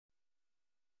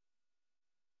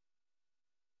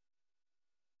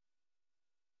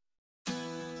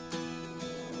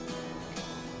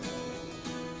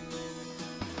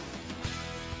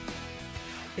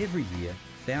Every year,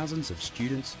 thousands of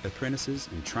students, apprentices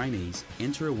and trainees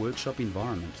enter a workshop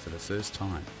environment for the first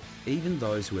time. Even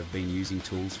those who have been using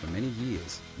tools for many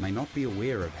years may not be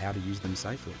aware of how to use them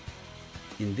safely.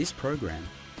 In this program,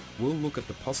 we'll look at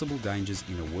the possible dangers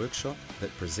in a workshop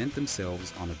that present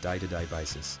themselves on a day-to-day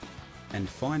basis and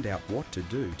find out what to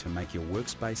do to make your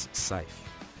workspace safe.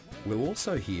 We'll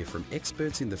also hear from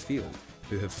experts in the field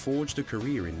who have forged a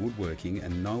career in woodworking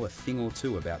and know a thing or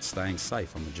two about staying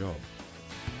safe on the job.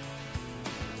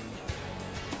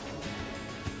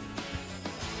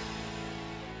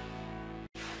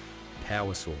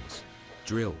 Power saws,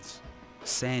 drills,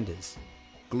 sanders,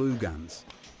 glue guns,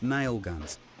 nail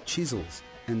guns, chisels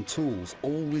and tools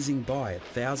all whizzing by at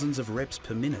thousands of reps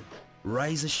per minute,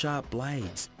 razor-sharp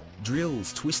blades,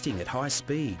 drills twisting at high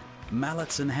speed,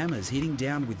 mallets and hammers hitting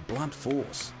down with blunt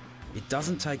force. It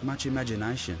doesn't take much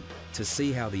imagination to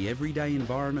see how the everyday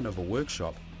environment of a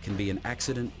workshop can be an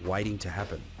accident waiting to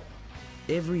happen.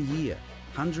 Every year,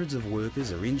 hundreds of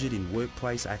workers are injured in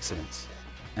workplace accidents,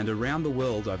 and around the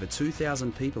world over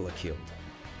 2,000 people are killed.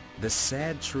 The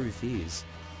sad truth is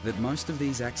that most of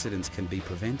these accidents can be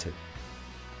prevented,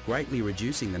 greatly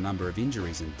reducing the number of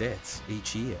injuries and deaths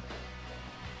each year.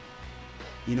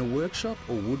 In a workshop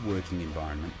or woodworking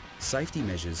environment, safety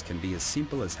measures can be as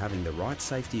simple as having the right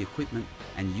safety equipment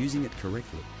and using it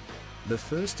correctly. The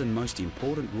first and most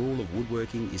important rule of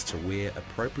woodworking is to wear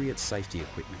appropriate safety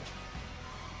equipment.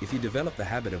 If you develop the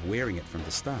habit of wearing it from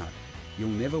the start, you'll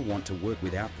never want to work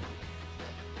without them.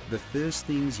 The first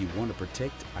things you want to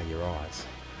protect are your eyes.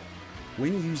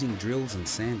 When using drills and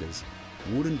sanders,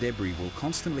 wood and debris will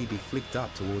constantly be flicked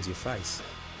up towards your face,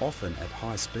 often at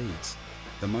high speeds.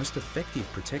 The most effective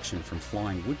protection from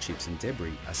flying wood chips and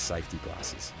debris are safety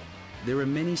glasses. There are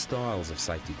many styles of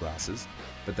safety glasses,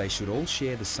 but they should all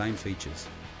share the same features,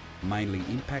 mainly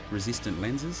impact-resistant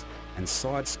lenses and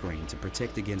side screen to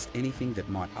protect against anything that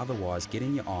might otherwise get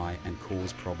in your eye and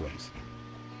cause problems.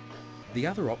 The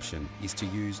other option is to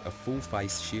use a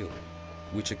full-face shield,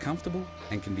 which are comfortable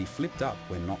and can be flipped up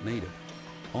when not needed.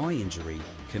 Eye injury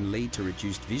can lead to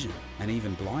reduced vision and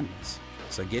even blindness,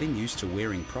 so getting used to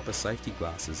wearing proper safety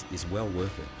glasses is well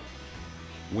worth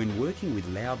it. When working with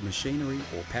loud machinery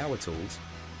or power tools,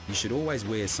 you should always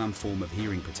wear some form of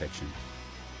hearing protection.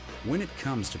 When it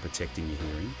comes to protecting your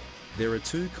hearing, there are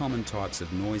two common types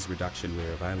of noise reduction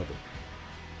wear available: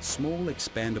 small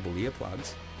expandable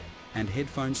earplugs and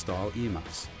headphone-style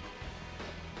earmuffs.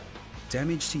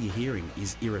 Damage to your hearing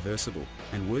is irreversible,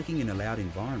 and working in a loud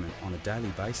environment on a daily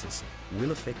basis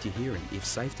will affect your hearing if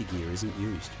safety gear isn't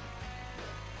used.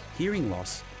 Hearing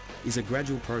loss is a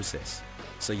gradual process,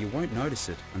 so you won't notice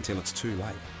it until it's too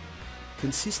late.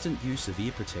 Consistent use of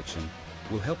ear protection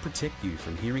will help protect you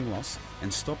from hearing loss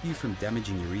and stop you from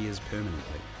damaging your ears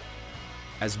permanently.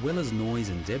 As well as noise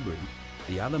and debris,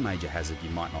 the other major hazard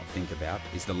you might not think about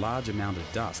is the large amount of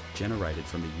dust generated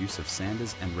from the use of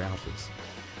sanders and routers.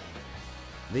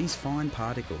 These fine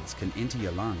particles can enter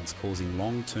your lungs, causing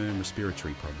long-term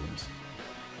respiratory problems.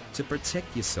 To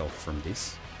protect yourself from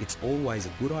this, it's always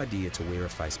a good idea to wear a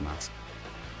face mask.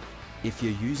 If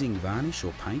you're using varnish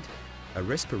or paint, a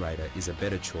respirator is a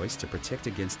better choice to protect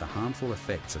against the harmful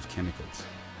effects of chemicals.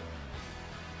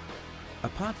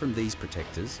 Apart from these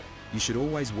protectors, you should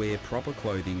always wear proper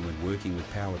clothing when working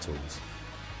with power tools.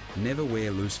 Never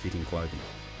wear loose-fitting clothing.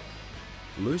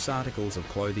 Loose articles of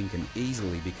clothing can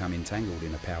easily become entangled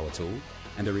in a power tool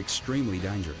and are extremely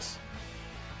dangerous.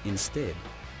 Instead,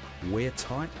 wear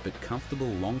tight but comfortable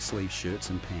long-sleeve shirts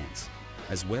and pants,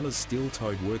 as well as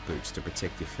steel-toed work boots to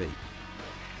protect your feet.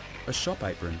 A shop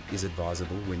apron is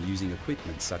advisable when using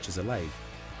equipment such as a lathe,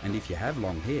 and if you have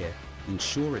long hair,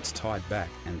 ensure it's tied back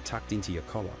and tucked into your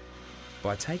collar.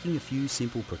 By taking a few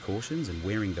simple precautions and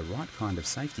wearing the right kind of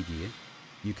safety gear,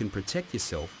 you can protect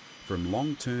yourself from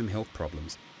long-term health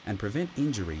problems and prevent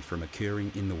injury from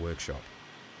occurring in the workshop.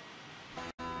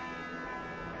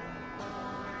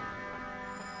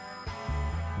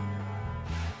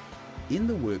 In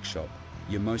the workshop,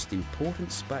 your most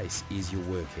important space is your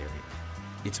work area.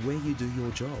 It's where you do your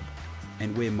job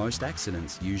and where most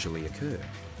accidents usually occur.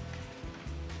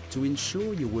 To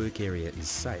ensure your work area is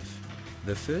safe,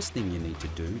 the first thing you need to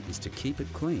do is to keep it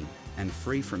clean and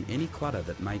free from any clutter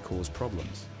that may cause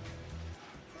problems.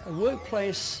 A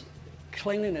workplace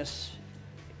cleanliness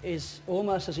is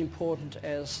almost as important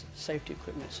as safety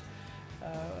equipment.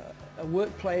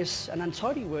 An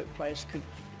untidy workplace could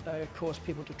cause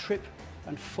people to trip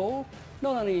and fall,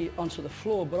 not only onto the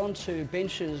floor but onto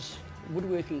benches,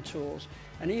 woodworking tools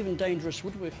and even dangerous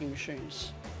woodworking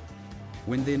machines.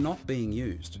 When they're not being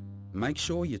used, make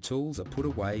sure your tools are put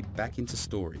away back into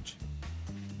storage.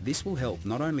 This will help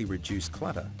not only reduce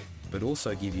clutter, but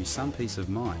also give you some peace of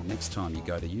mind next time you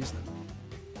go to use them.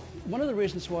 One of the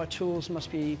reasons why tools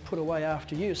must be put away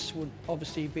after use would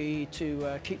obviously be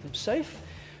to keep them safe,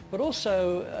 but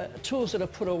also tools that are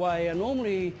put away are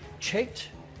normally checked,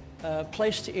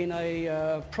 placed in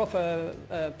a proper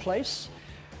place,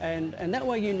 and that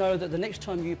way you know that the next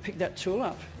time you pick that tool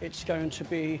up, it's going to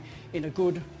be in a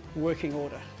good working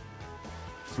order.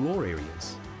 Floor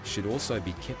areas should also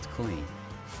be kept clean,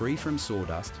 free from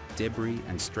sawdust, debris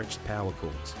and stretched power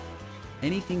cords.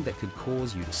 Anything that could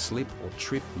cause you to slip or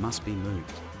trip must be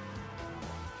moved.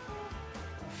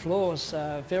 Floors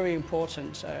are very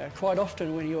important. Quite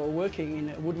often when you're working in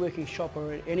a woodworking shop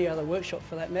or any other workshop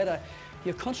for that matter,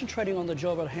 you're concentrating on the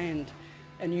job at hand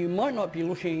and you might not be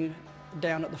looking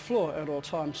down at the floor at all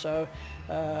times. So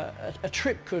a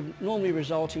trip could normally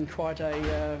result in quite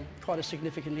a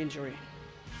significant injury.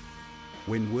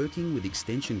 When working with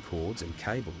extension cords and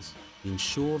cables,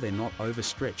 ensure they're not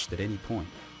overstretched at any point.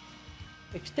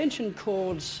 Extension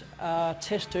cords are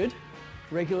tested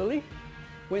regularly.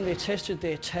 When they're tested,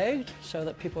 they're tagged so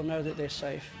that people know that they're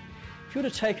safe. If you were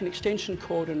to take an extension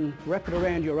cord and wrap it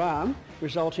around your arm,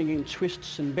 resulting in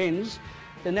twists and bends,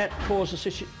 then that causes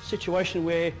a situation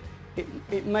where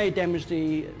it may damage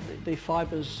the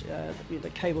fibres, the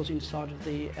cables inside of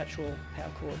the actual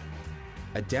power cord.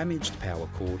 A damaged power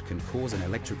cord can cause an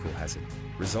electrical hazard,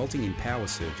 resulting in power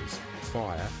surges,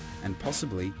 fire and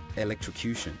possibly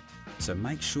electrocution, so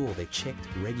make sure they're checked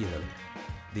regularly.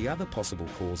 The other possible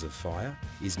cause of fire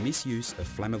is misuse of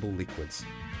flammable liquids.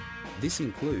 This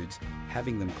includes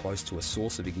having them close to a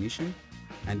source of ignition,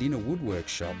 and in a woodwork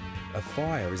shop, a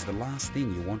fire is the last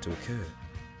thing you want to occur.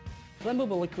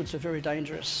 Flammable liquids are very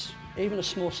dangerous. Even a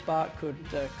small spark could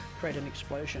create an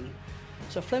explosion.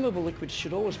 So flammable liquids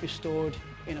should always be stored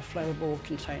in a flammable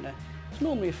container. It's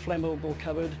normally a flammable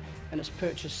cupboard and it's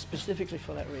purchased specifically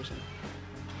for that reason.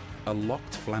 A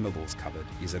locked flammables cupboard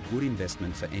is a good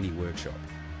investment for any workshop.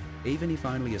 Even if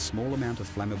only a small amount of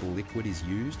flammable liquid is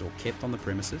used or kept on the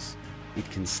premises, it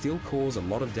can still cause a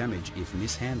lot of damage if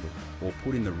mishandled or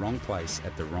put in the wrong place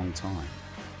at the wrong time.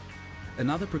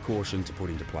 Another precaution to put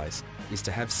into place is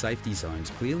to have safety zones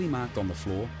clearly marked on the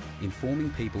floor,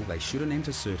 informing people they shouldn't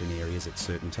enter certain areas at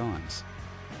certain times.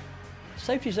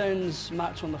 Safety zones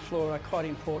marked on the floor are quite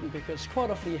important because quite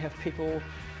often you have people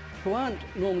who aren't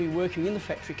normally working in the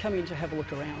factory come in to have a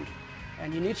look around,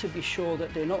 and you need to be sure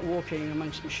that they're not walking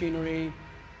amongst machinery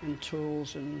and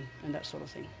tools and that sort of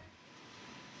thing.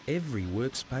 Every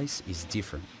workspace is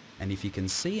different, and if you can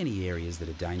see any areas that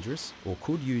are dangerous or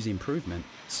could use improvement,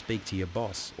 speak to your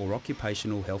boss or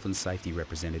occupational health and safety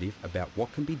representative about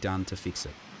what can be done to fix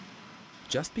it.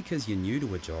 Just because you're new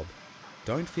to a job,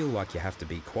 don't feel like you have to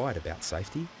be quiet about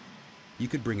safety. You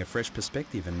could bring a fresh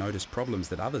perspective and notice problems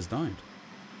that others don't.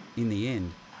 In the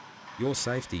end, your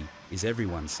safety is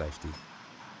everyone's safety.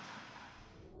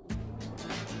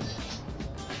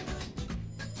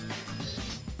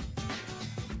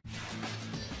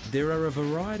 There are a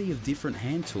variety of different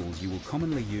hand tools you will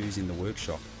commonly use in the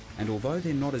workshop, and although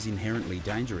they're not as inherently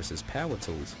dangerous as power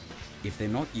tools, if they're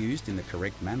not used in the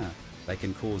correct manner, they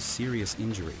can cause serious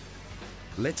injury.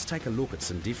 Let's take a look at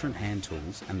some different hand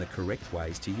tools and the correct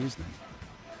ways to use them.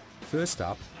 First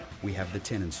up, we have the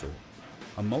tenon saw,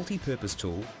 a multi-purpose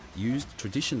tool used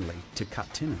traditionally to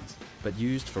cut tenons, but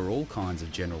used for all kinds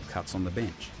of general cuts on the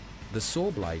bench. The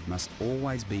saw blade must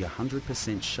always be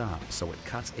 100% sharp so it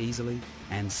cuts easily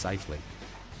and safely.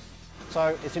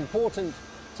 So it's important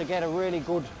to get a really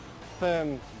good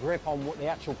firm grip on what the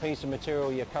actual piece of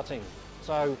material you're cutting.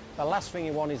 So the last thing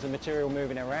you want is the material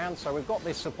moving around. So we've got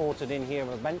this supported in here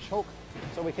with a bench hook.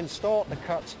 So we can start the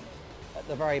cut at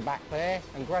the very back there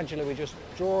and gradually we just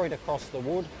draw it across the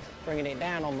wood, bringing it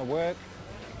down on the work,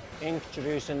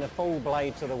 introducing the full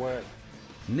blade to the work.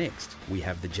 Next, we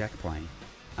have the jack plane,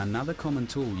 another common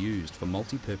tool used for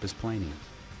multi-purpose planing.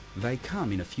 They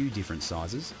come in a few different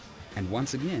sizes, and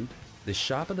once again, the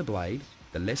sharper the blade,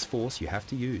 the less force you have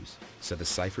to use, so the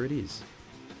safer it is.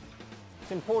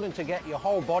 It's important to get your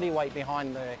whole body weight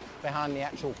behind the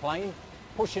actual plane.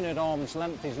 Pushing at arm's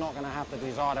length is not going to have the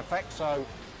desired effect, so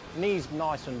knees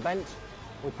nice and bent.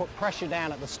 We put pressure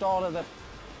down at the start of the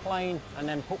plane and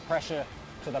then put pressure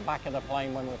to the back of the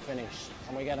plane when we're finished,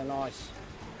 and we get a nice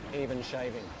even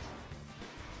shaving.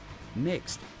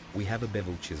 Next, we have a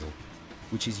bevel chisel,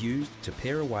 which is used to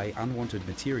pare away unwanted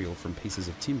material from pieces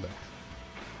of timber.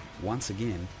 Once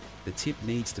again, the tip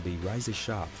needs to be razor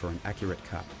sharp for an accurate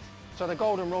cut. So the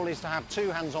golden rule is to have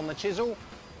two hands on the chisel,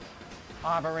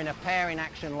 either in a pairing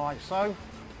action like so.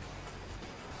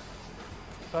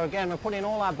 So again, we're putting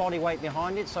all our body weight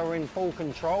behind it, so we're in full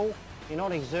control. You're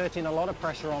not exerting a lot of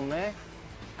pressure on there.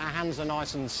 our hands are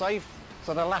nice and safe.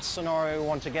 So the last scenario we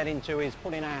want to get into is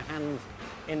putting our hand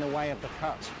in the way of the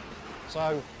cut.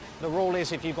 So the rule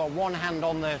is if you've got one hand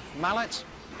on the mallet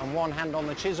and one hand on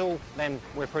the chisel, then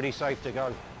we're pretty safe to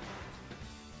go.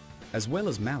 As well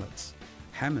as mallets,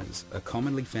 hammers are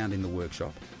commonly found in the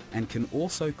workshop and can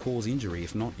also cause injury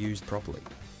if not used properly.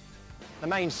 The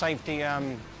main safety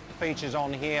features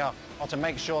on here are to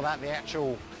make sure that the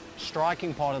actual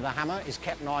striking part of the hammer is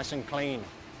kept nice and clean.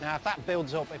 Now if that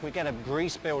builds up, if we get a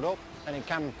grease build up, then it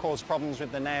can cause problems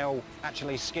with the nail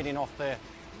actually skidding off the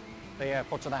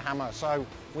foot of the hammer. So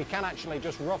we can actually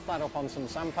just rough that up on some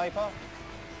sandpaper,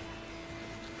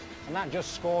 and that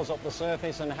just scores up the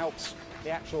surface and helps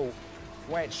the actual,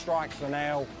 where it strikes the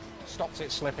nail, stops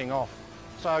it slipping off.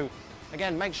 So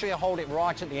again, make sure you hold it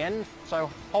right at the end. So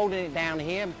holding it down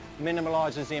here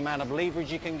minimalises the amount of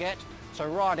leverage you can get. So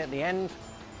right at the end,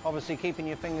 obviously keeping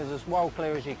your fingers as well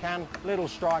clear as you can, little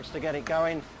strikes to get it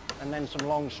going, and then some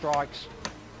long strikes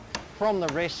from the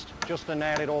wrist just to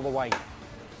nail it all the way.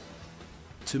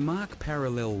 To mark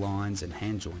parallel lines and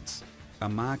hand joints, a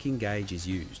marking gauge is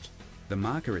used. The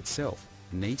marker itself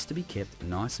needs to be kept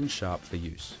nice and sharp for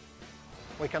use.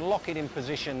 We can lock it in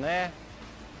position there,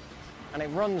 and it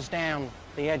runs down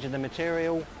the edge of the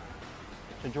material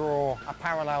to draw a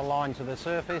parallel line to the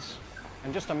surface.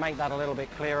 And just to make that a little bit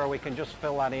clearer, we can just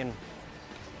fill that in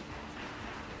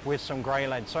with some grey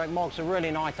lead. So it marks a really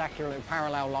nice, accurate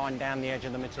parallel line down the edge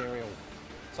of the material.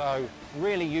 So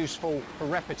really useful for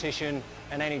repetition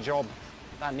and any job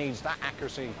that needs that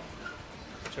accuracy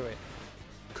to it.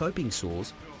 Coping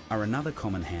saws are another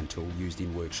common hand tool used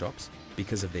in workshops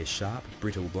because of their sharp,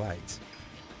 brittle blades.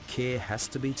 Care has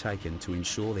to be taken to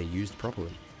ensure they're used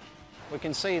properly. We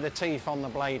can see the teeth on the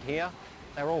blade here.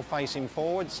 They're all facing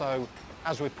forward, so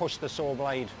as we push the saw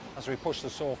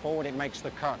forward, it makes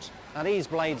the cut. Now these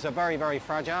blades are very, very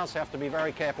fragile, so you have to be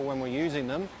very careful when we're using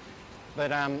them, but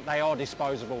they are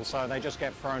disposable, so they just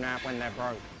get thrown out when they're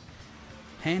broke.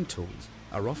 Hand tools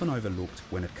are often overlooked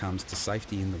when it comes to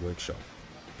safety in the workshop,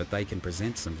 but they can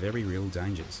present some very real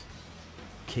dangers.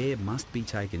 Care must be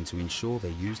taken to ensure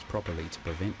they're used properly to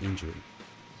prevent injury.